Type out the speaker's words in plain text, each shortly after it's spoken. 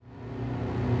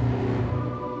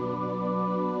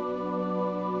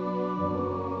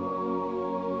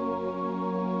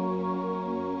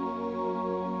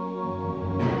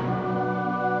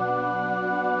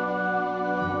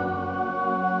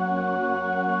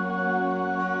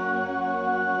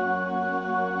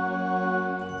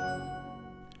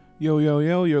Yo, yo,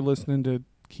 yo, you're listening to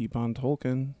Keep on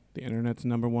Tolkien, the internet's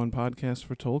 #1 podcast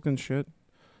for Tolkien shit.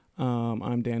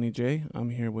 I'm Danny J.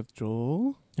 I'm here with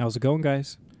Joel. How's it going,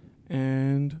 guys?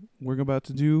 And we're about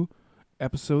to do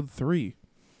episode 3,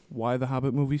 Why the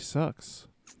Hobbit movie sucks.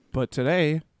 But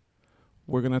today,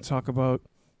 we're going to talk about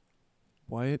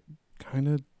why it kind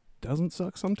of doesn't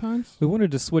suck sometimes. We wanted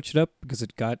to switch it up because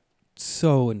it got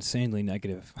so insanely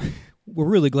negative. We're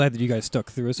really glad that you guys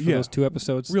stuck through us for those 2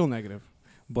 episodes. Real negative.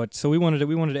 But so we wanted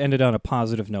to end it on a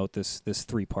positive note. This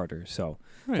 3-parter. So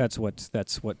Right. that's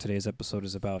what today's episode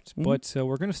is about. Mhm. But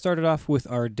we're going to start it off with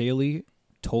our daily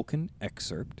Tolkien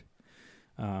excerpt.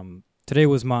 Today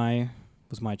was my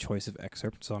choice of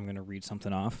excerpt, so I'm going to read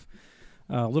something off.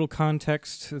 A little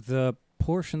context: the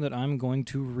portion that I'm going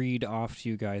to read off to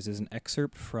you guys is an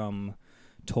excerpt from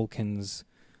Tolkien's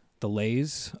The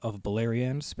Lays of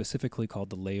Beleriand, specifically called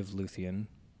The Lay of Luthien.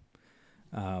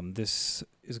 This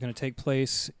is going to take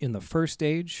place in the First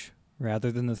Age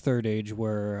rather than the Third Age,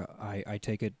 where I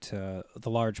take it the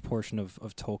large portion of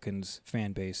Tolkien's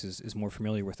fan base is more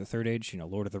familiar with the Third Age,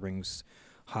 Lord of the Rings,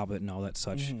 Hobbit, and all that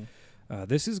such. Mhm.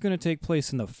 This is going to take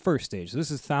place in the First Age.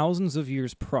 This is thousands of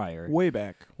years prior. Way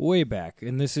back.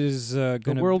 And this is going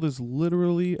to... The world is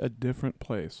literally a different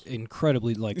place.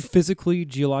 Incredibly, physically,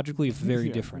 geologically, very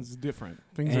Yeah, different. It's different.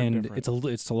 Things are And different.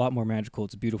 it's a lot more magical.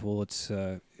 It's beautiful. It's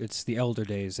the Elder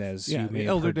Days, as you may the have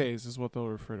Elder heard. Days is what they'll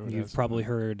refer to it You've as. probably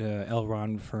heard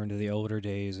Elrond referring to the Elder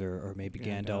Days, or maybe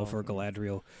Gandalf or Gandalf.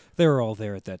 Galadriel. They were all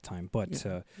there at that time. But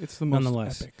It's the most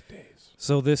nonetheless. epic days.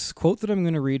 So this quote that I'm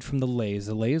going to read from the Lays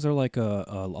are like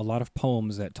a lot of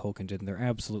poems that Tolkien did, and they're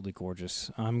absolutely gorgeous.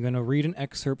 I'm going to read an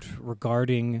excerpt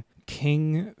regarding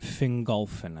King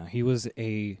Fingolfin. He was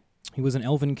an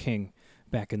elven king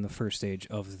back in the First Age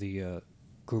of the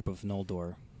group of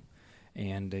Noldor,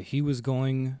 and he was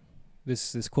going.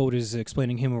 This quote is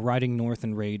explaining him riding north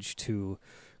in rage to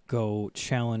go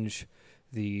challenge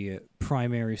the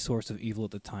primary source of evil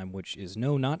at the time, which is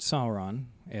not Sauron,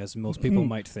 as most people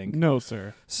might think. No,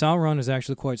 sir. Sauron is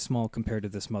actually quite small compared to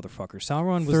this motherfucker.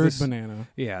 Sauron was Third this banana.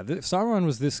 Yeah, Sauron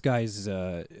was this guy's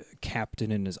captain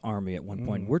in his army at one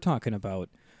point. We're talking about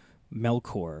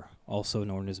Melkor, also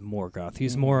known as Morgoth.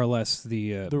 He's more or less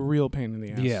the real pain in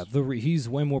the ass. yeah, he's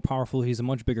way more powerful. He's a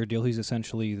much bigger deal. He's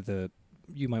essentially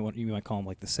you might call him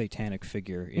like the satanic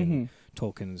figure in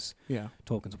Tolkien's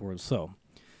world. So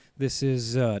this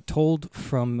is told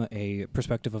from a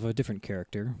perspective of a different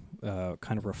character,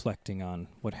 kind of reflecting on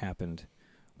what happened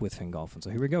with Fingolfin.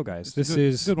 So here we go, guys. This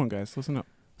is a good one, guys. Listen up.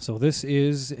 So this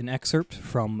is an excerpt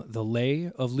from The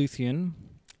Lay of Luthien,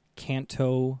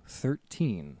 Canto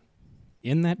 13.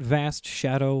 In that vast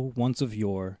shadow once of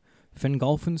yore,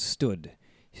 Fingolfin stood,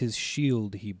 his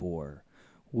shield he bore,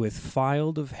 with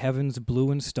filed of heaven's blue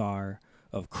and star,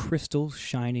 of crystal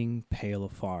shining pale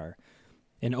afar.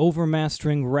 In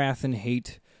overmastering wrath and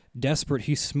hate, desperate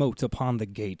he smote upon the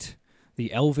gate,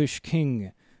 the elvish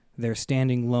king, there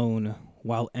standing lone,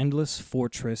 while endless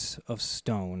fortress of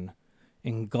stone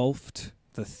engulfed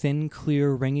the thin,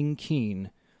 clear, ringing keen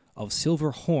of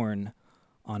silver horn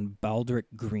on baldric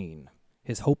green.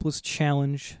 His hopeless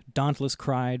challenge, dauntless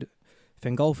cried,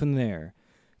 Fingolfin there,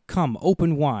 come,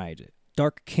 open wide,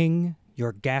 dark king,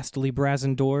 your ghastly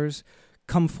brazen doors,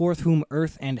 come forth whom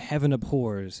earth and heaven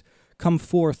abhors, come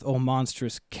forth, O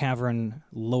monstrous cavern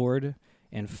lord,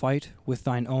 and fight with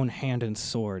thine own hand and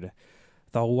sword.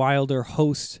 Thou wilder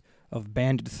host of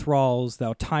banded thralls,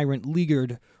 thou tyrant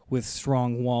leaguered with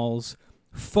strong walls,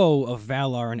 foe of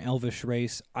Valar and elvish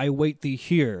race, I wait thee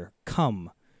here,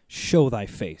 come, show thy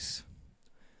face.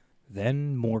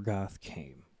 Then Morgoth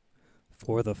came.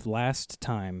 For the last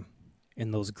time,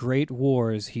 in those great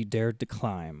wars he dared to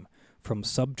climb, from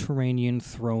subterranean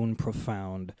throne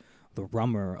profound, the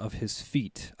rummer of his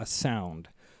feet a sound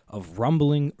of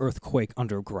rumbling earthquake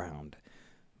underground.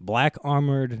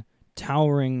 Black-armored,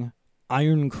 towering,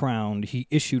 iron-crowned, he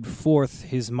issued forth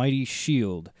his mighty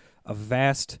shield, a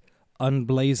vast,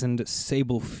 unblazoned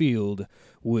sable field,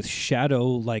 with shadow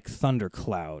like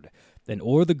thundercloud. Then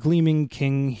o'er the gleaming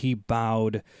king he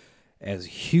bowed, as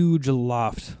huge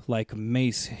aloft like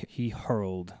mace he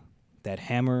hurled, that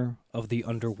hammer of the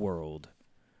underworld,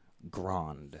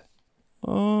 Grond.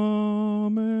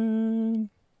 Amen.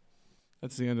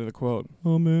 That's the end of the quote.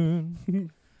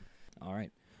 Amen. All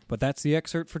right. But that's the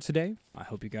excerpt for today. I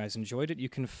hope you guys enjoyed it. You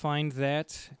can find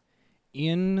that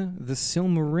in the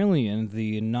Silmarillion,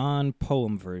 the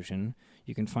non-poem version.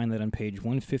 You can find that on page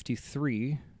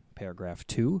 153, paragraph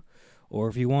 2. Or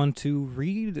if you want to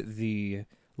read the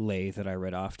lay that I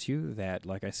read off to you, that,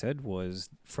 like I said, was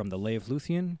from the Lay of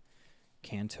Luthien,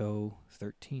 Canto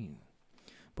 13.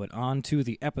 But on to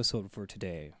the episode for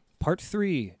today. Part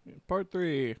 3. Part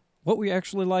 3. What we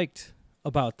actually liked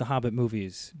about the Hobbit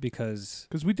movies, because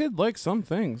we did like some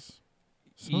things.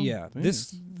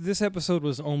 This episode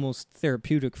was almost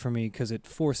therapeutic for me because it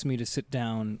forced me to sit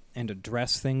down and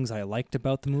address things I liked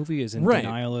about the movie, as in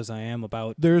denial as I am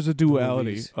about. There's a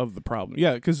duality of the problem.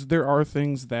 Yeah, because there are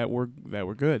things that were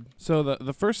good. So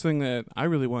the first thing that I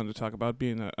really wanted to talk about,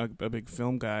 being a big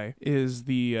film guy, is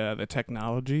the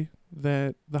technology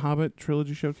that the Hobbit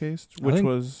trilogy showcased, which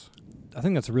was. I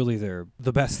think that's really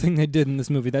the best thing they did in this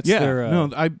movie. That's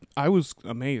I was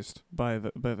amazed by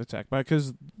the tech,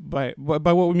 because by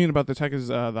what we mean about the tech is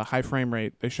the high frame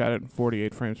rate. They shot it in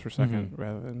 48 frames per second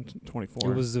rather than 24.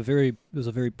 It was a very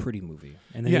pretty movie,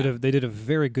 and they did a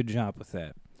very good job with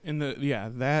that. And the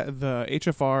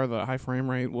HFR, the high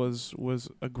frame rate, was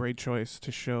a great choice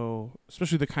to show,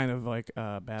 especially the kind of like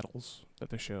battles that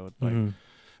they showed,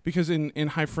 because in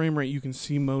high frame rate you can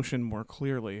see motion more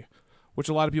clearly, which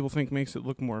a lot of people think makes it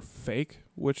look more fake,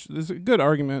 which is a good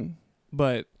argument,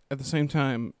 but at the same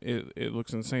time, it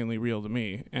looks insanely real to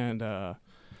me. And,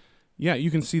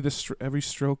 you can see every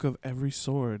stroke of every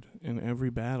sword in every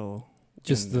battle.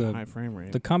 Just the high frame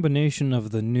rate. The combination of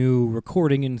the new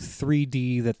recording in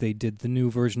 3D that they did, the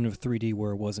new version of 3D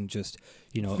where it wasn't just,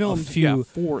 filmed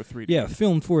for 3D. Yeah,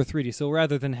 filmed for 3D. So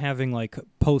rather than having like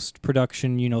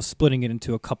post-production, splitting it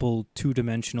into a couple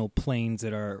two-dimensional planes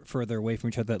that are further away from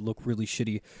each other that look really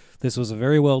shitty, this was a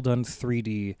very well done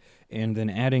 3D, and then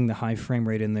adding the high frame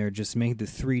rate in there just made the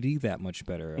 3D that much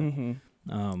better.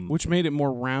 Mm-hmm. Which made it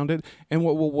more rounded. And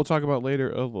what we'll talk about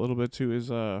later a little bit too is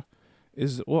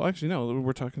actually no,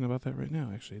 we're talking about that right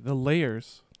now. Actually, the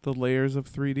layers of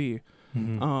 3D.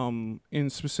 Mm-hmm. In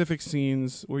specific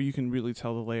scenes where you can really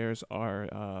tell the layers are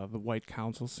the White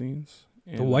Council scenes.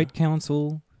 The White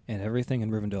Council and everything in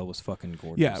Rivendell was fucking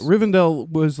gorgeous. Yeah, Rivendell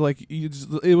was like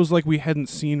it was like we hadn't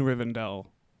seen Rivendell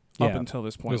up until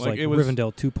this point. It was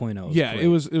Rivendell 2.0. Yeah,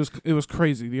 it was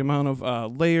crazy, the amount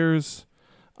of layers,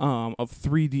 of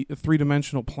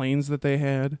three-dimensional planes that they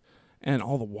had, and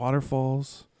all the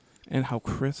waterfalls. And how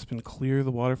crisp and clear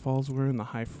the waterfalls were in the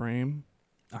high frame.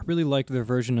 I really liked their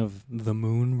version of the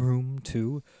Moon Room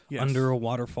too. Yes. Under a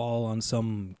waterfall on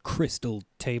some crystal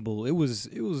table. It was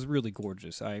really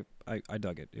gorgeous. I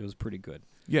dug it. It was pretty good.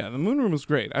 Yeah, the Moon Room was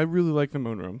great. I really like the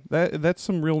Moon Room. That's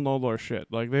some real Noldor shit.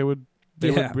 Like they would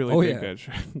really dig that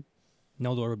shit.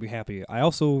 Noldor would be happy. I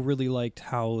also really liked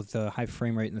how the high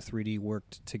frame rate and the 3D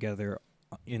worked together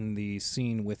in the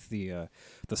scene with the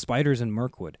spiders in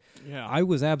Mirkwood. Yeah, I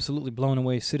was absolutely blown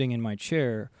away sitting in my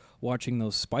chair watching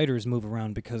those spiders move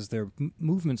around because their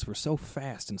movements were so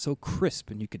fast and so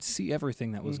crisp, and you could see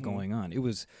everything that was going on. It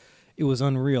was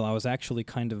unreal. I was actually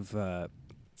kind of I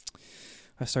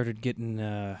started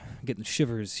getting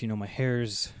shivers. My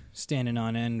hair's standing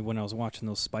on end when I was watching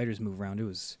those spiders move around. It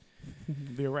was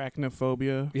the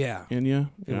arachnophobia. Yeah, in you.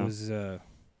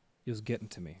 It was getting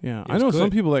to me. Yeah, I know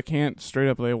some people that can't straight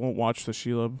up. They won't watch the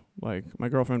Shelob. Like my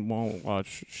girlfriend won't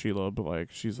watch Shelob. Like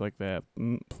she's like that.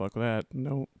 Fuck that.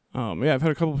 No. I've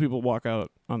had a couple people walk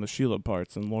out on the Shelob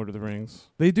parts in Lord of the Rings.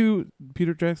 They do.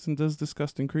 Peter Jackson does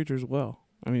disgusting creatures well.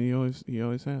 I mean, he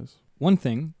always has. One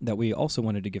thing that we also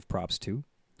wanted to give props to,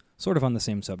 sort of on the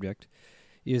same subject,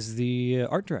 is the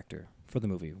art director for the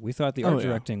movie. We thought the art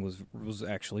directing was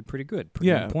actually pretty good.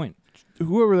 Pretty on point.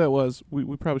 Whoever that was, we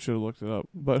probably should have looked it up.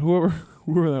 But whoever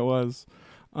that was,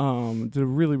 did a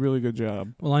really, really good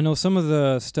job. Well, I know some of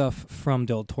the stuff from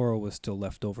Del Toro was still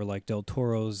left over. Like Del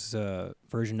Toro's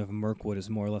version of Mirkwood is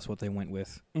more or less what they went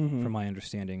with, from my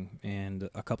understanding, and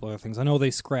a couple other things. I know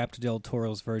they scrapped Del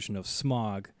Toro's version of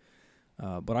Smaug,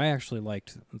 but I actually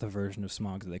liked the version of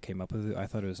Smaug that they came up with. I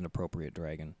thought it was an appropriate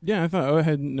dragon. Yeah, I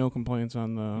had no complaints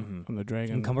on the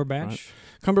dragon. And Cumberbatch?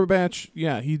 Cumberbatch,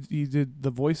 yeah, he did the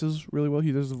voices really well.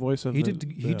 He does the voice of he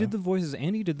did the voices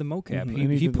and he did the mocap.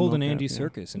 He pulled an Andy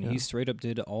Serkis, and he straight up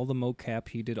did all the mocap.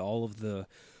 He did all of the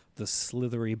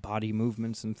slithery body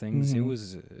movements and things. It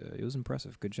was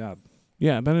impressive. Good job.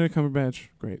 Yeah, Benedict Cumberbatch,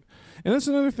 great. And that's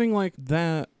another thing like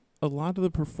that. A lot of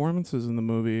the performances in the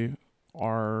movie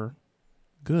are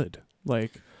good.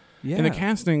 Like, and the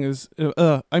casting is,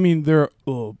 the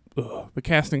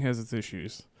casting has its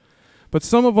issues, but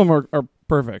some of them are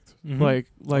perfect. Like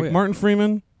Martin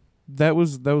Freeman, that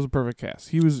was a perfect cast.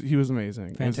 He was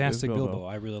amazing. Fantastic Bilbo.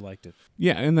 I really liked it.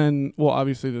 Yeah, and then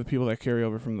obviously the people that carry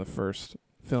over from the first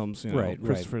films,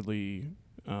 Christopher Lee,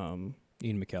 Ian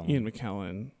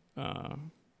McKellen,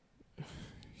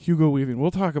 Hugo Weaving. We'll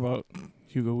talk about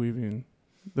Hugo Weaving.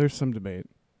 There's some debate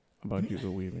about Hugo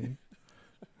Weaving.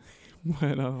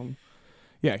 But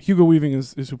Hugo Weaving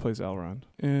is who plays Elrond,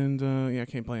 and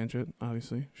Kate Blanchett,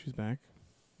 obviously she's back.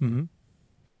 Mm-hmm.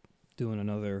 doing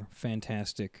another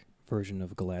fantastic version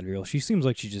of Galadriel. She seems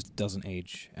like she just doesn't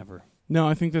age ever. No,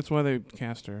 I think that's why they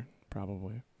cast her.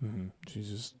 Probably. Mm-hmm.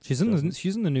 She's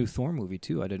in the new Thor movie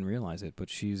too. I didn't realize it, but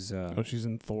she's she's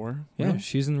in Thor. yeah, Really?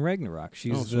 she's in Ragnarok.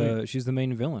 She's the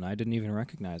main villain. I didn't even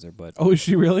recognize her, but Oh, is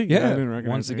she really? yeah, I didn't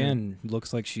recognize once her. again,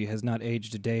 looks like she has not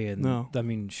aged a day. And No. I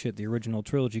mean, shit, the original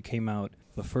trilogy came out.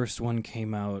 The first one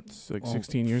came out It's like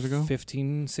 16 years ago.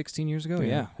 15, 16 years ago.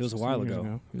 Yeah, it was a 16 while years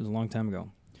ago. It was a long time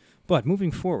ago. But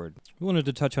moving forward, we wanted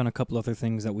to touch on a couple other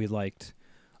things that we liked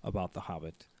about The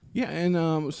Hobbit. Yeah,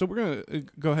 and so we're gonna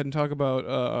go ahead and talk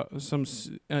about some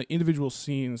individual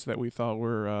scenes that we thought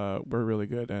were really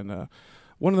good, and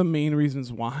one of the main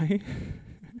reasons why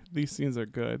these scenes are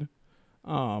good,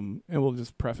 and we'll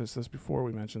just preface this before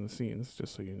we mention the scenes,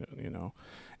 just so you know,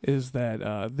 is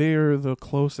that they're the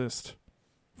closest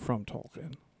from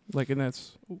Tolkien. Like, and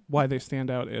that's why they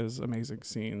stand out as amazing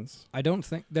scenes. I don't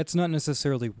think that's not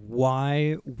necessarily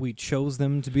why we chose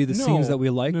them to be the scenes that we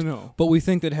liked. No. But we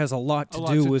think that has a lot to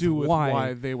do with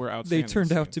why they were outstanding. They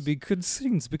turned out to be good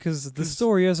scenes because the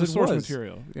story as it was. The source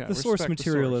material. Yeah, the source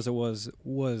material as as it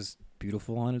was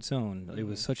beautiful on its own. Mm-hmm. It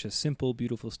was such a simple,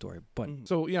 beautiful story. But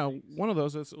So, yeah, one of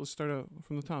those, let's start out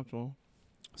from the top, Joel.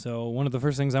 So one of the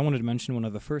first things I wanted to mention, one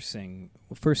of the first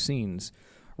scenes,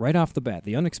 right off the bat,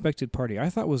 the unexpected party, I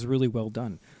thought was really well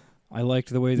done. I liked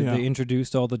the way that they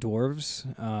introduced all the dwarves.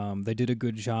 They did a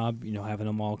good job, having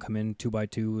them all come in 2 by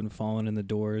 2 and falling in the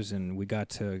doors, and we got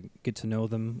to get to know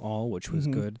them all, which was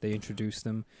good. They introduced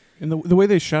them. And the way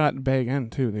they shot Bag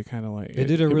End, too, they kind of like... They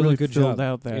did a really good job.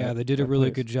 Out that, yeah, they did a really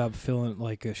good job filling,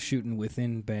 shooting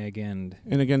within Bag End.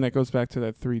 And again, that goes back to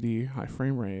that 3D high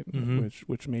frame rate,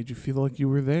 which made you feel like you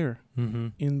were there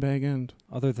in Bag End.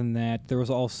 Other than that, there was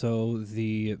also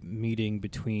the meeting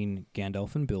between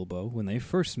Gandalf and Bilbo when they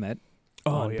first met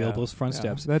on Bilbo's front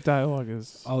steps. That dialogue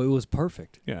is... Oh, it was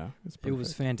perfect. Yeah, it's perfect. It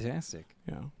was fantastic.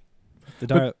 Yeah.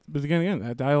 But again,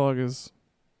 that dialogue is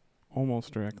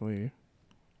almost directly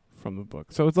from the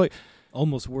book. So it's like...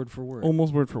 Almost word for word.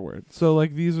 Almost word for word. So,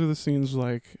 these are the scenes,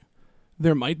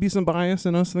 there might be some bias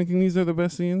in us thinking these are the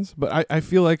best scenes, but I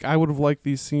feel like I would have liked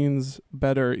these scenes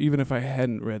better even if I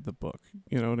hadn't read the book.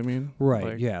 You know what I mean?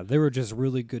 Right, yeah. They were just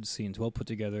really good scenes, well put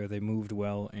together. They moved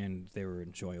well, and they were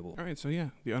enjoyable. All right, so yeah,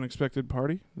 the unexpected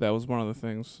party. That was one of the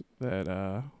things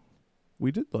that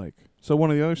we did like. So one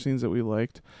of the other scenes that we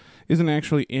liked isn't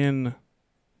actually in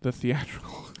the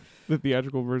theatrical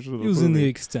version of the movie. It was in the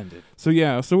extended. So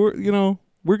yeah, so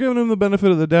we're giving them the benefit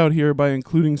of the doubt here by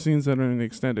including scenes that are in the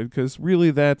extended, because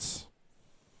really that's...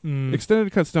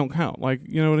 Extended cuts don't count.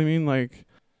 You know what I mean?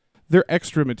 They're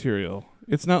extra material.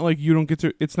 It's not like you don't get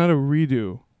to... It's not a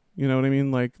redo. You know what I mean?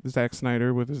 Like Zack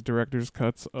Snyder with his director's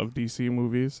cuts of DC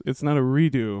movies. It's not a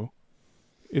redo.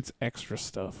 It's extra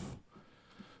stuff.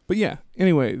 But yeah,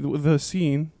 anyway, the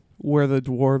scene where the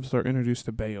dwarves are introduced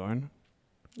to Beorn.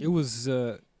 It was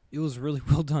really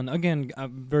well done. Again,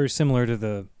 very similar to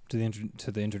the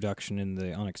introduction in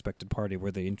the Unexpected Party,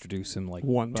 where they introduce him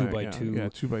 2 by 2. Yeah,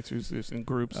 2 by 2s in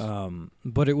groups.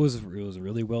 But it was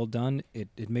really well done.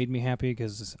 It made me happy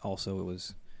because also it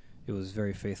was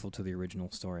very faithful to the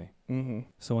original story. Mm-hmm.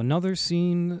 So another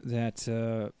scene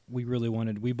that we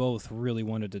both really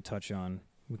wanted to touch on,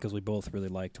 because we both really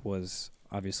liked, was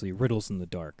obviously Riddles in the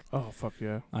Dark. Oh, fuck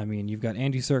yeah. I mean, you've got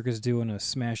Andy Serkis doing a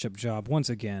smash-up job once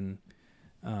again.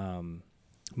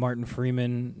 Martin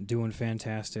Freeman doing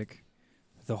fantastic.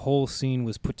 The whole scene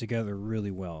was put together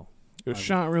really well. It was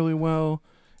shot really well.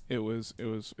 It was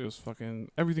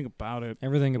fucking everything about it.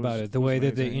 Everything about it. The way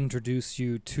amazing. that they introduced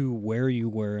you to where you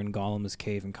were in Gollum's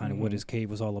cave and kind of what his cave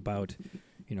was all about.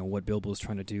 What Bilbo's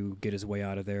trying to do, get his way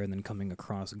out of there, and then coming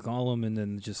across Gollum, and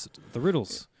then just the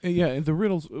riddles. Yeah, and the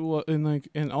riddles. Well,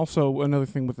 and also another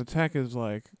thing with the tech is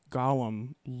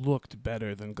Gollum looked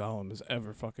better than Gollum has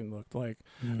ever fucking looked.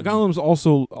 Gollum's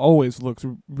also always looked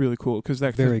really cool because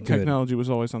that technology was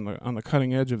always on the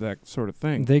cutting edge of that sort of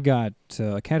thing. They got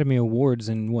Academy Awards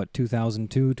in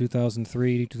 2002,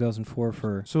 2003, 2004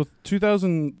 for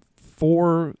 2004.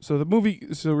 So the movie,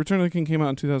 Return of the King came out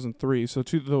in 2003. So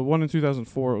the one in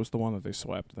 2004 was the one that they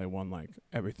swept. They won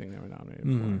everything they were nominated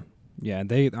for. Yeah,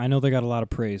 I know they got a lot of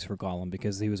praise for Gollum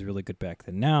because he was really good back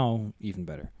then. Now, even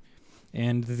better.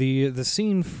 And the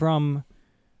scene from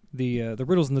the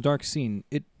Riddles in the Dark scene,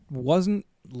 it wasn't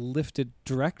lifted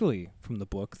directly from the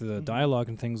book. The dialogue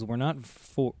and things were not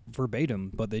verbatim,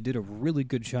 but they did a really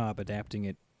good job adapting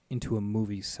it into a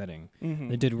movie setting.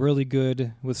 They did really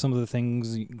good with some of the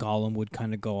things Gollum would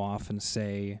kind of go off and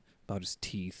say about his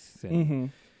teeth.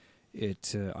 And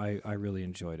I really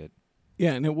enjoyed it.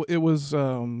 Yeah, and it was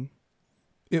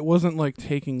it wasn't like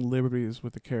taking liberties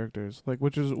with the characters, like,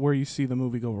 which is where you see the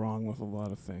movie go wrong with a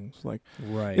lot of things. Like,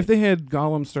 Right. if they had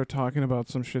Gollum start talking about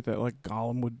some shit that like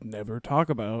Gollum would never talk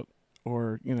about,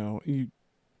 or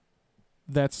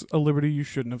that's a liberty you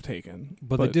shouldn't have taken.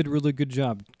 But they did a really good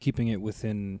job keeping it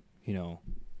within, the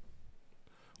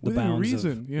within bounds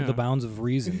reason, of yeah. the bounds of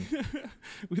reason.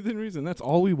 Within reason. That's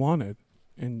all we wanted,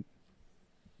 and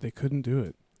they couldn't do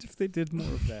it. If they did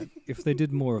more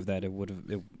of that, it would have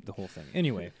the whole thing.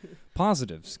 Anyway,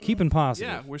 positives. Keeping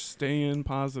positive. Yeah, we're staying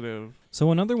positive.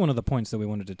 So another one of the points that we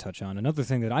wanted to touch on, another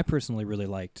thing that I personally really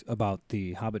liked about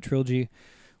the Hobbit trilogy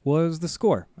was the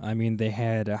score. I mean, they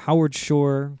had Howard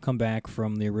Shore come back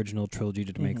from the original trilogy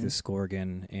to make this score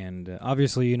again, and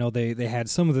obviously, they had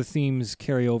some of the themes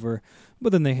carry over,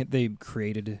 but then they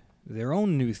created their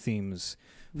own new themes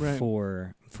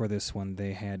for this one.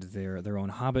 They had their own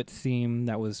Hobbit theme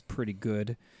that was pretty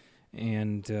good,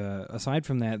 and aside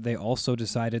from that, they also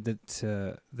decided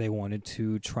that they wanted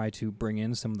to try to bring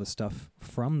in some of the stuff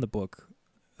from the book,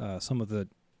 some of the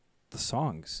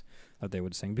songs that they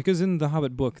would sing, because in the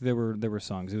Hobbit book there were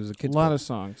songs. It was a kid's lot book. of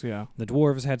songs. Yeah, The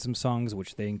dwarves had some songs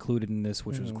which they included in this,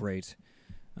 which was great.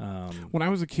 When I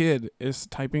was a kid, as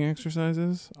typing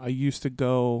exercises, I used to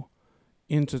go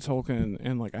into Tolkien,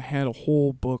 and like I had a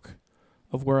whole book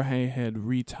of where I had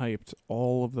retyped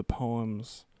all of the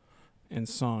poems and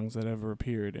songs that ever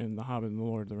appeared in The Hobbit and The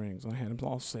Lord of the Rings. And I had them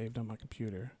all saved on my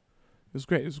computer. It was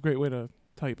great. It was a great way to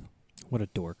type. What a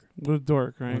dork. What a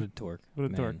dork, right? What a dork. What a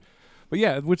man. dork. But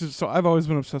yeah, so I've always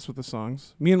been obsessed with the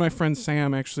songs. Me and my friend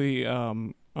Sam actually,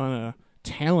 on a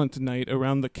talent night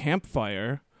around the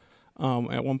campfire,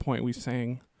 at one point we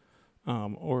sang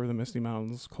O'er the Misty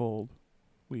Mountains Cold.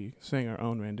 We sang our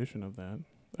own rendition of that.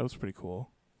 That was pretty cool.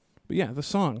 But yeah, the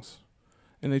songs.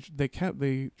 And they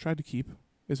tried to keep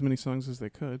as many songs as they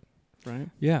could, right?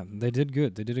 Yeah, they did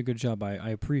good. They did a good job. I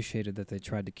appreciated that they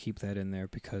tried to keep that in there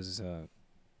because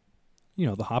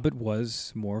The Hobbit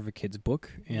was more of a kid's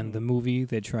book, and the movie,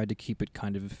 they tried to keep it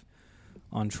kind of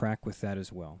on track with that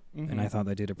as well. Mm-hmm. And I thought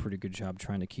they did a pretty good job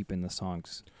trying to keep in the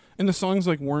songs. And the songs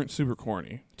weren't super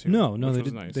corny, too. No, they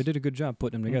did. Nice. They did a good job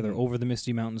putting them together. Mm-hmm. Over the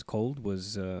Misty Mountains Cold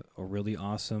was a really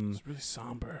awesome, It was really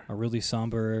somber. a really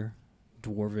somber,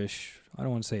 dwarvish. I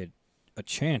don't want to say a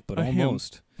chant, but A hymn.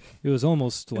 almost. It was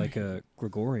almost like a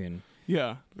Gregorian.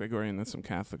 Yeah, Gregorian. That's some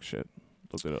Catholic shit.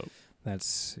 Look it up.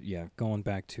 That's going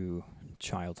back to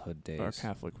childhood days. Our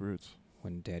Catholic roots.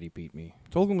 When Daddy beat me.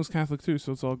 Tolkien was Catholic too,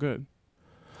 so it's all good.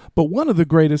 But one of the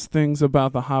greatest things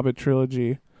about the Hobbit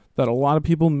trilogy that a lot of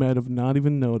people might have not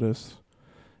even noticed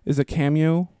is a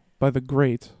cameo by the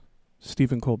great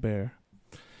Stephen Colbert.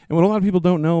 And what a lot of people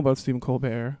don't know about Stephen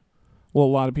Colbert, well, a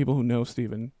lot of people who know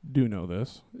Stephen do know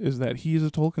this, is that he's a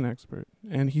Tolkien expert.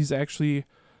 And he's actually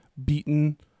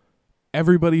beaten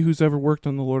everybody who's ever worked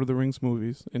on the Lord of the Rings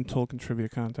movies in Tolkien trivia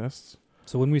contests.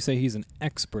 So when we say he's an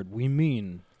expert, we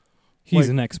mean he's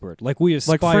an expert. Like we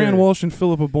aspire. Like Fran Walsh and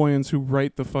Philippa Boyens, who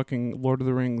write the fucking Lord of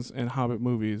the Rings and Hobbit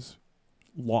movies,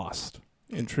 lost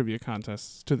in trivia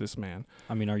contests to this man.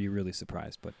 I mean, are you really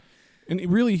surprised? But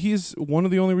really, he's one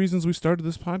of the only reasons we started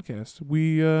this podcast.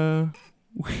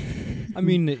 I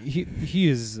mean, he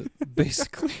is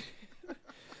basically.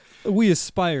 We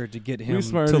aspire to get him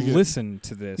to listen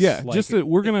to this. Yeah,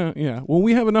 we're gonna. Yeah, when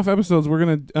we have enough episodes, we're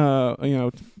gonna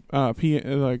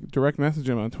direct message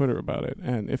him on Twitter about it.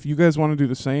 And if you guys want to do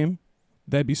the same,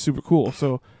 that'd be super cool.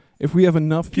 So if we have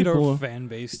enough people, get our fan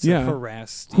base to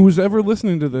harass who's ever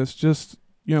listening to this, just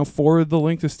forward the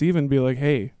link to Steven and be like,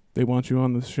 hey, they want you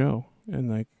on this show, and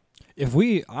like.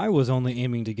 I was only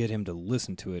aiming to get him to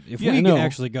listen to it. If we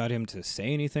actually got him to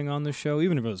say anything on the show,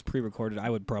 even if it was pre-recorded,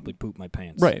 I would probably poop my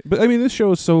pants. Right. But I mean, this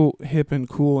show is so hip and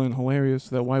cool and hilarious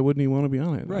that why wouldn't he want to be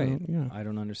on it? Right. I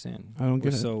don't understand. I don't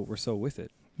get it. We're so with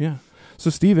it. Yeah. So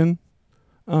Steven,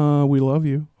 we love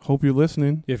you. Hope you're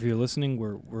listening. If you're listening,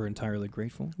 we're entirely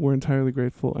grateful. We're entirely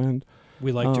grateful, and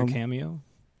we liked your cameo.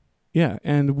 Yeah,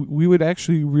 and we would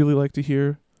actually really like to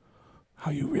hear how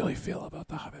you really feel about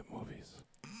the Hobbit movies.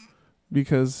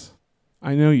 Because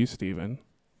I know you, Steven.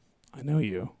 I know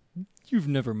you. You've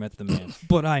never met the man,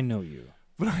 but I know you.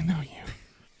 But I know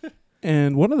you.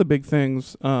 And one of the big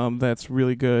things that's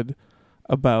really good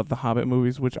about the Hobbit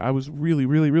movies, which I was really,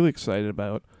 really, really excited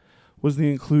about, was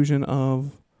the inclusion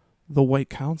of the White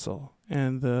Council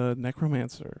and the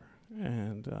Necromancer.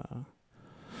 And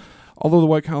although the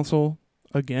White Council,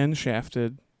 again,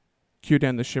 shafted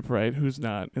Círdan the Shipwright, who's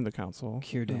not in the council.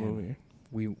 Círdan.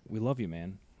 We love you,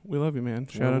 man. We love you, man.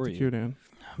 Shout out to Círdan.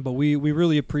 But we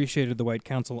really appreciated the White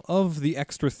Council. Of the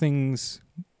extra things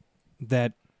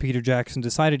that Peter Jackson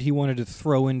decided he wanted to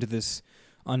throw into this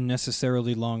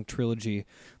unnecessarily long trilogy.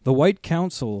 The White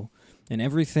Council and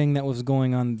everything that was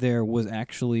going on there was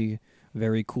actually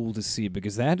very cool to see,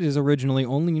 because that is originally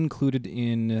only included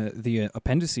in the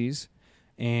appendices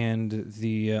and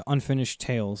the unfinished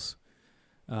tales.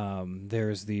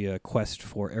 There's the quest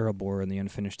for Erebor and the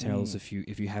Unfinished Tales. If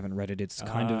you haven't read it, it's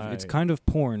kind of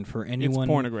porn for anyone. It's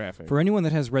pornographic For anyone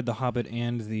that has read The Hobbit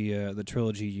and the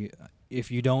trilogy.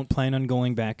 If you don't plan on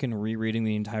going back and rereading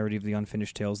the entirety of the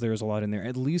Unfinished Tales, there's a lot in there.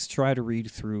 At least try to read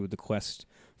through the quest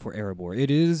for Erebor. It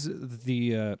is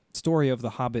the story of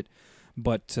the Hobbit,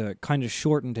 but kind of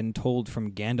shortened and told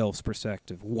from Gandalf's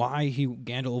perspective. Why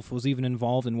Gandalf was even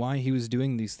involved and why he was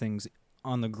doing these things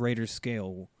on the greater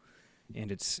scale. And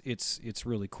it's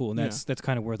really cool, and that's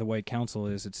kind of where the White Council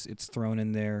is. It's thrown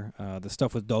in there. The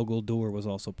stuff with Dol Guldur was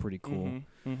also pretty cool.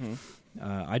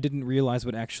 I didn't realize,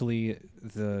 but actually,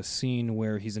 the scene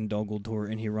where he's in Dol Guldur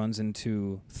and he runs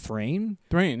into Thrain,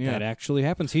 that actually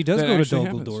happens. He does go to Dol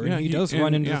Guldur, and he does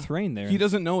run into Thrain there. He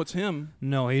doesn't know it's him.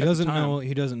 No, he doesn't know.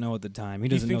 He doesn't know at the time. He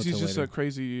doesn't know. He thinks he's just a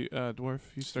crazy dwarf.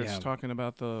 He starts talking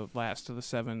about the last of the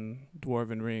 7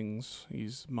 dwarven rings.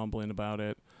 He's mumbling about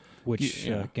it. Which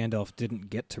Gandalf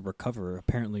didn't get to recover.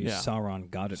 Apparently,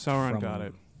 Sauron got it. Sauron got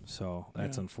it. So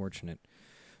that's unfortunate.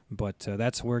 But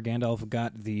that's where Gandalf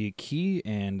got the key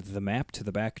and the map to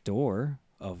the back door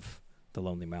of the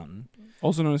Lonely Mountain.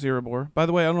 Also known as Erebor. By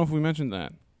the way, I don't know if we mentioned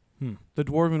that. The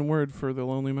dwarven word for the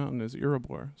Lonely Mountain is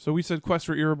Erebor. So we said quest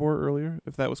for Erebor earlier.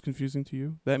 If that was confusing to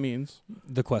you, that means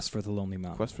the quest for the Lonely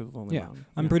Mountain. Quest for the Lonely Mountain.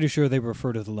 I'm pretty sure they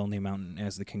refer to the Lonely Mountain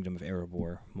as the Kingdom of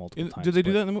Erebor multiple times. Did they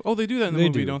do that in the movie? Oh, they do that in the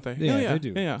movie, don't they? Yeah, they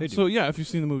do. Yeah. They do. So if you've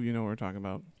seen the movie, you know what we're talking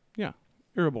about. Yeah,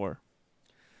 Erebor.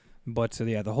 But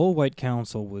the whole White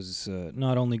Council was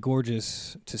not only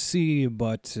gorgeous to see,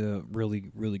 but really,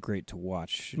 really great to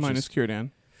watch. Minus Círdan.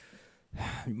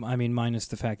 I mean, minus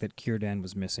the fact that Círdan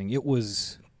was missing. It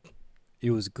was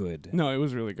good. No, it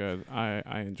was really good.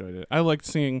 I enjoyed it. I liked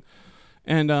seeing,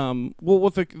 and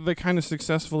what they kind of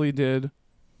successfully did.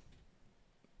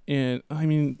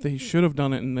 They should have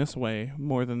done it in this way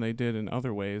more than they did in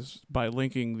other ways by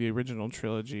linking the original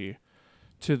trilogy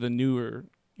to the newer,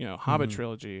 Hobbit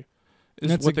trilogy.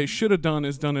 They should have done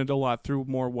is done it a lot through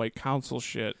more White Council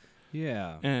shit.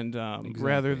 Yeah, and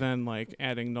rather than like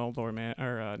adding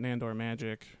Nandor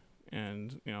magic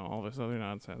and all this other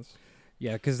nonsense.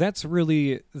 Yeah, because that's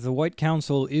really the White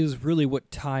Council is really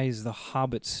what ties the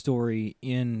Hobbit story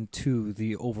into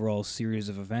the overall series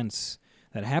of events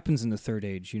that happens in the Third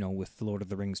Age. With the Lord of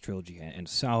the Rings trilogy and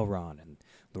Sauron and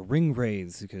the Ring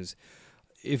Wraiths. Because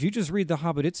if you just read the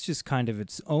Hobbit, it's just kind of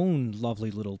its own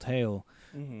lovely little tale.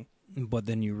 Mm-hmm. But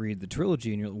then you read the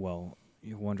trilogy, and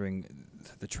you're wondering,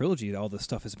 the trilogy, all this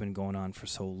stuff has been going on for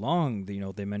so long.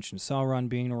 They mention Sauron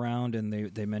being around, and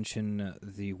they mention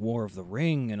the War of the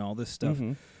Ring and all this stuff,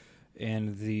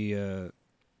 and the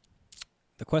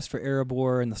quest for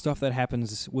Erebor and the stuff that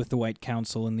happens with the White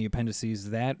Council and the appendices.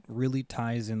 That really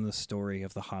ties in the story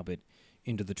of the Hobbit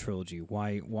into the trilogy.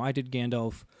 Why did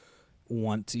Gandalf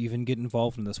want to even get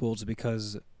involved in this? Well, it's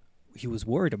because he was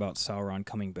worried about Sauron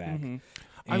coming back. Mm-hmm.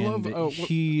 And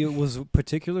he was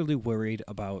particularly worried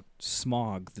about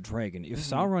Smaug the dragon. If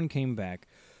Sauron came back,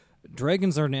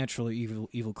 dragons are naturally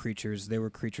evil creatures. They were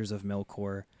creatures of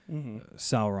Melkor.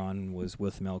 Sauron was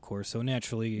with Melkor, so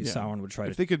naturally Sauron would try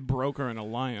if they could broker an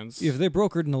alliance. If they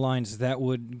brokered an alliance,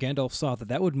 Gandalf saw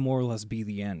that would more or less be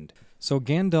the end. So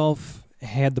Gandalf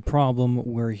had the problem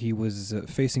where he was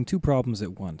facing two problems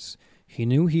at once. He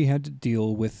knew he had to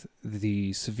deal with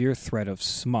the severe threat of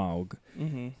Smaug.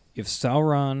 If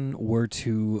Sauron were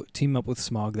to team up with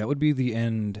Smaug, that would be the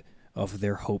end of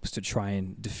their hopes to try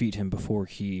and defeat him before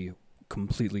he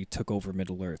completely took over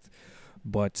Middle-earth.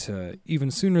 But even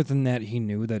sooner than that, he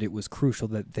knew that it was crucial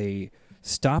that they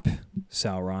stop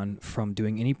Sauron from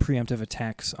doing any preemptive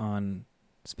attacks on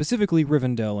specifically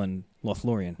Rivendell and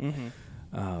Lothlorien.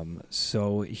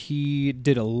 So he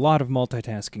did a lot of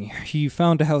multitasking here. He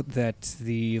found out that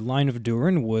the line of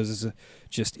Durin was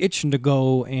just itching to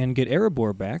go and get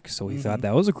Erebor back, so he thought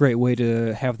that was a great way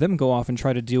to have them go off and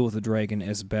try to deal with the dragon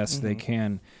as best they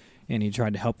can, and he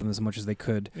tried to help them as much as they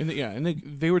could. And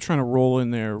they were trying to roll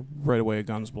in there right away,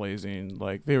 guns blazing,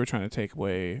 like they were trying to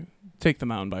take the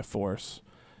mountain by force.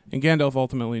 And Gandalf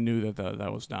ultimately knew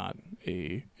that was not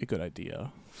a good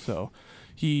idea. So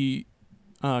he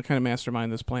kind of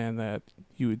masterminded this plan that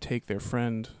he would take their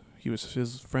friend, he was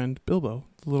his friend Bilbo,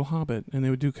 the little hobbit, and they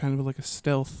would do kind of like a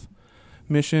stealth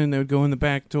mission. They would go in the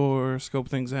back door, scope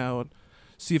things out,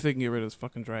 see if they can get rid of this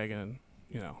fucking dragon,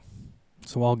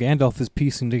 So while Gandalf is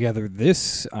piecing together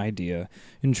this idea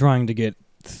and trying to get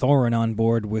Thorin on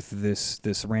board with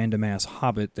this random-ass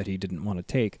hobbit that he didn't want to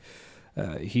take,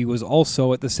 He was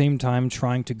also at the same time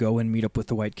trying to go and meet up with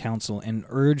the White Council and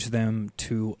urge them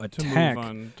to attack move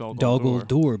on Dol Dol Guldur.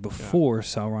 Guldur before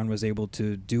Sauron was able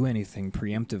to do anything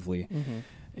preemptively.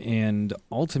 And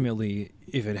ultimately,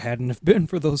 if it hadn't have been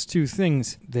for those two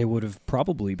things, they would have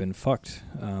probably been fucked,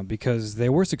 because they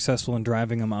were successful in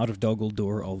driving him out of Dol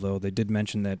Guldur, although they did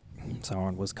mention that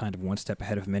Sauron was kind of one step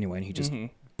ahead of him anyway, and he just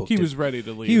booked He it. was ready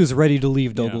to leave. He was ready to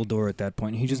leave Dol Yeah. Guldur at that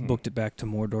point. He just Mhm. booked it back to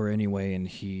Mordor anyway, and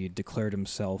he declared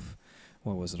himself,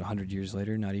 what was it, 100 years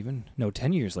later? Not even? No,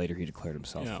 10 years later he declared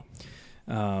himself. Yeah.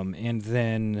 And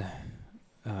then,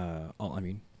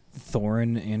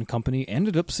 Thorin and company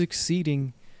ended up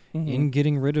succeeding in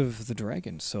getting rid of the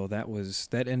dragon. So that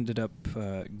ended up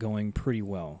going pretty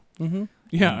well.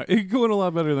 Yeah, it going a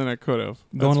lot better than I could have.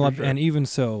 Going a lot, sure. and even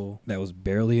so, that was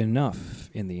barely enough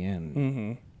in the end,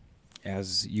 Mm-hmm.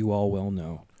 as you all well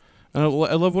know. And I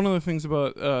love one of the things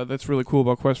about that's really cool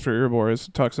about Quest for Erebor is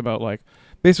it talks about like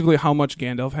basically how much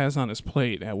Gandalf has on his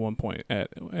plate at one point at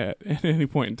any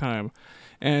point in time,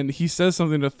 and he says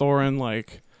something to Thorin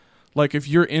like if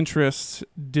your interests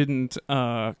didn't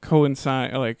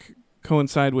coincide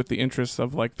with the interests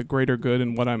of like the greater good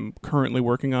and what I'm currently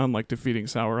working on, like defeating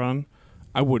Sauron,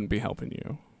 I wouldn't be helping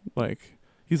you. Like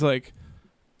he's like,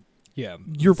 Yeah,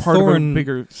 you're part of a Thorin-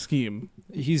 bigger scheme.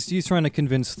 He's trying to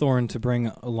convince Thorin to bring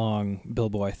along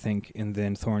Bilbo, I think, and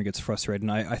then Thorin gets frustrated. And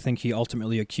I think he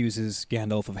ultimately accuses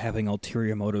Gandalf of having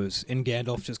ulterior motives, and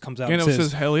Gandalf just comes out Gandalf and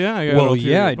says, "Hell yeah, I got "Well,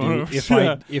 ulterior yeah, I do. motives."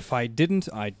 If I didn't,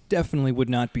 I definitely would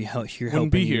not be here Wouldn't helping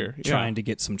be you here, yeah. trying to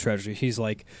get some treasure." He's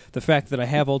like, the fact that I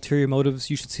have ulterior motives,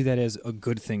 you should see that as a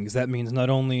good thing, 'cause that means not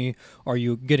only are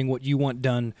you getting what you want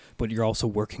done, but you're also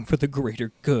working for the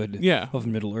greater good Yeah, of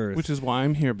Middle Earth. which is why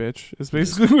I'm here, bitch. Is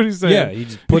basically what he's saying. yeah, he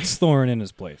just puts Thorin in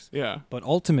his place. Yeah. But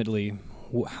ultimately,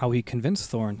 how he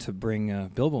convinced Thorin to bring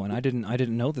Bilbo, and I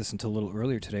didn't know this until a little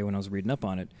earlier today when I was reading up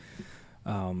on it,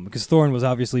 because Thorin was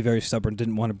obviously very stubborn,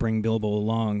 didn't want to bring Bilbo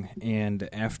along, and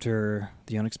after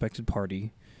the unexpected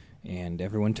party, and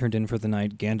everyone turned in for the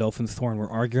night, Gandalf and Thorin were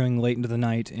arguing late into the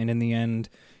night, and in the end,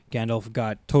 Gandalf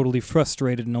got totally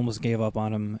frustrated and almost gave up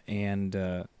on him, and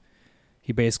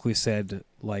he basically said,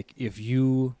 like, if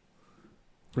you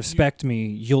respect me,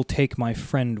 you'll take my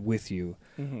friend with you,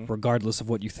 regardless of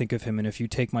what you think of him, and if you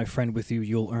take my friend with you,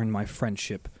 you'll earn my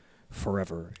friendship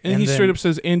forever. And he then- straight up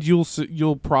says, "And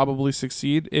you'll probably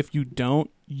succeed. If you don't,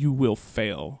 you will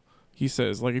fail." He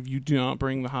says, like, if you do not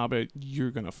bring the Hobbit,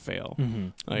 you're gonna fail.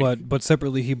 Mhm. Like- but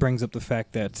separately, he brings up the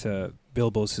fact that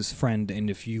Bilbo's his friend, and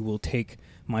if you will take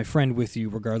my friend with you,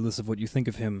 regardless of what you think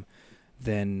of him,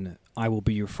 then I will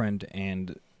be your friend.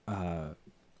 And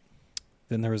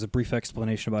then there was a brief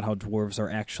explanation about how dwarves are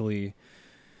actually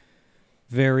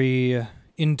very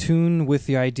in tune with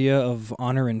the idea of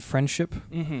honor and friendship.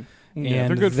 Yeah, And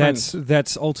they're good friends.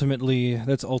 that's ultimately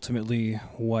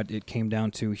what it came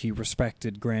down to. He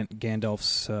respected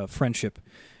Gandalf's friendship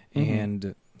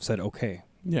and said, "Okay."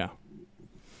 Yeah.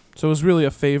 So it was really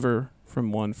a favor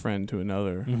from one friend to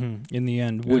another. In the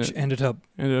end, And which it ended up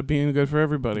Ended up being good for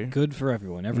everybody. good for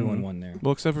everyone. Everyone Mhm. won there.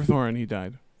 Well, except for Thorin, he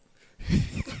died.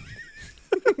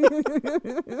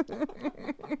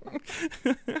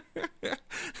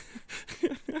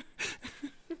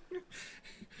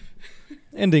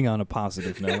 Ending on a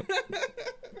positive note.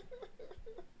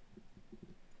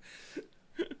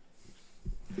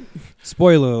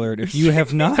 Spoiler alert: if you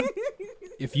have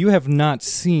not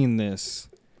seen this,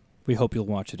 we hope you'll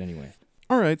watch it anyway.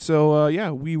 All right, so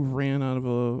we ran out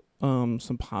of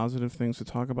some positive things to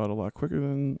talk about a lot quicker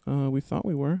than we thought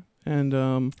we were, and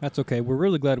That's okay. We're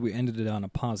really glad we ended it on a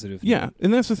positive yeah, note.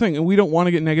 and that's the thing, and we don't want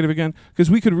to get negative again because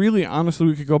we could really, honestly,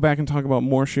 we could go back and talk about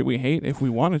more shit we hate if we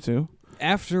wanted to.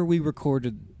 After we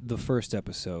recorded the first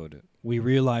episode, we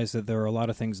realized that there are a lot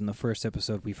of things in the first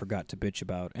episode we forgot to bitch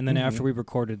about. And then after we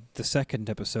recorded the second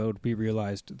episode, we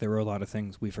realized there were a lot of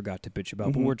things we forgot to bitch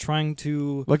about. But we're trying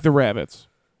to... Like the rabbits.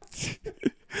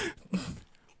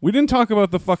 We didn't talk about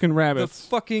the fucking The rabbits.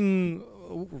 fucking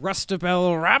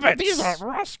Rustabel rabbits! These are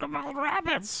Rustabel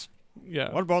rabbits.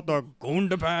 Yeah. What about the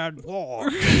Gundabad War?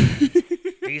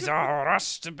 These are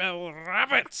Rustabel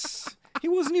rabbits! He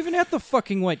wasn't even at the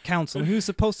fucking White Council. He was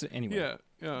supposed to... Anyway. Yeah,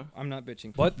 yeah. I'm not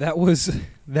bitching. But that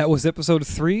was episode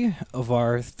 3 of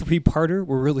our 3-parter.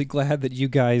 We're really glad that you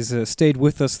guys stayed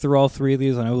with us through all 3 of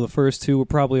these. I know the first 2 were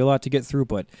probably a lot to get through,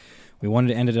 but we wanted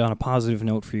to end it on a positive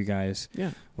note for you guys.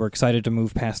 Yeah. We're excited to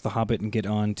move past The Hobbit and get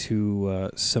on to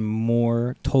some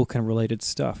more Tolkien-related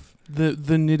stuff. The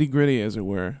nitty-gritty, as it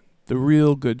were. The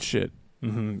real good shit.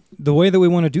 Mm-hmm. The way that we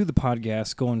want to do the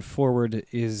podcast going forward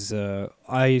is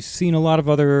I've seen a lot of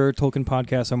other Tolkien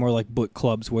podcasts are more like book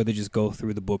clubs where they just go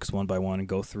through the books one by one and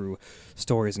go through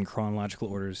stories in chronological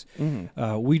orders.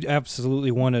 Mm-hmm. We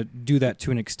absolutely want to do that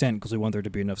to an extent because we want there to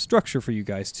be enough structure for you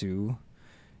guys to,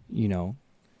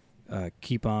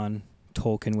 keep on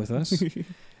Tolkien with us.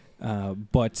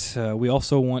 But we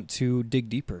also want to dig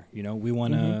deeper. We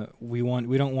want to. We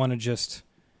don't want to just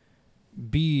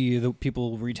be the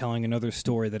people retelling another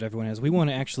story that everyone has. We want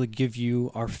to actually give you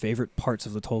our favorite parts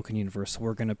of the Tolkien universe.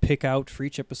 We're going to pick out for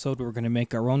each episode. We're going to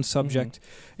make our own subject,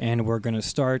 and we're going to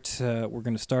start. We're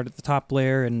going to start at the top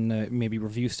layer and maybe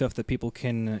review stuff that people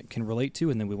can relate to,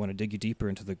 and then we want to dig you deeper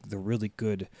into the really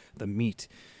good, the meat.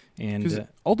 And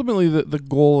ultimately, the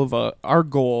goal of our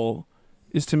goal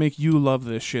is to make you love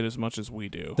this shit as much as we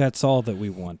do. That's all that we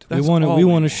want. That's we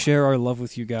want to share our love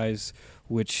with you guys,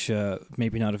 which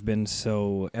maybe not have been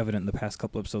so evident in the past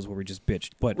couple episodes where we just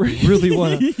bitched, but we really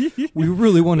want to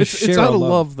share. It's out our of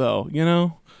love, though.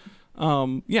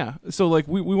 Yeah. So like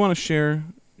we want to share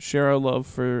our love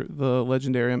for the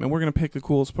Legendarium, and we're gonna pick the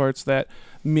coolest parts that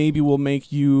maybe will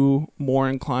make you more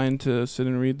inclined to sit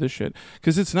and read this shit,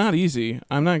 because it's not easy.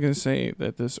 I'm not gonna say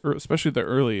that this, especially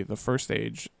the first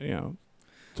stage,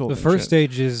 the first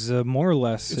stage is more or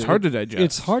less. It's hard to digest.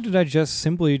 It's hard to digest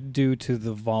simply due to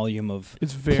the volume of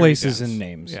very places dense. and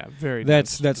names. Yeah, very.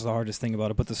 That's the hardest thing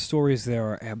about it. But the stories there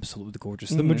are absolutely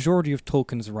gorgeous. The majority of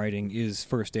Tolkien's writing is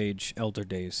first age Elder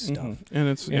Days stuff,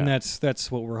 and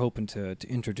that's what we're hoping to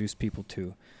introduce people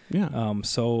to. Yeah.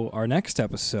 So our next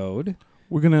episode,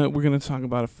 we're gonna talk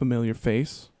about a familiar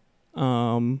face,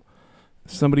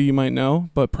 somebody you might know,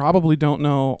 but probably don't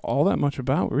know all that much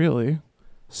about. Really,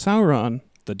 Sauron.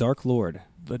 The Dark Lord.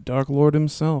 The Dark Lord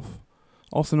himself,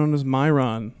 also known as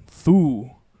Myron,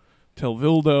 Thu,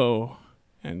 Telvildo,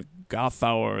 and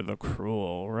Gothaur the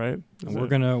Cruel, right? And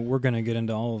we're gonna get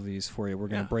into all of these for you. We're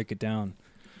gonna break it down.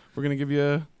 We're gonna give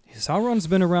you Sauron's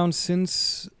been around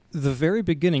since the very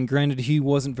beginning. Granted, he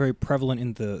wasn't very prevalent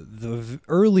in the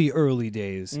early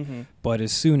days, but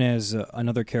as soon as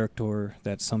another character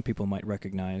that some people might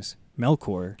recognize,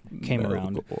 Melkor, came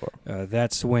around,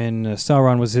 that's when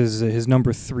Sauron was his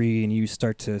number 3, and you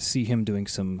start to see him doing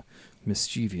some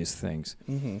mischievous things.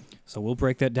 So we'll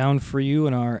break that down for you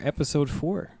in our episode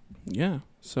 4. Yeah.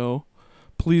 So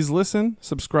please listen,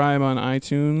 subscribe on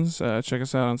iTunes, check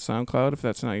us out on SoundCloud if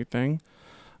that's not your thing.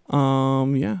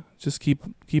 Yeah, just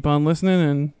keep on listening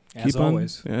and as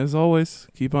always,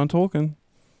 keep on Tolkien.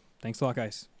 Thanks a lot,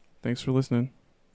 guys. Thanks for listening.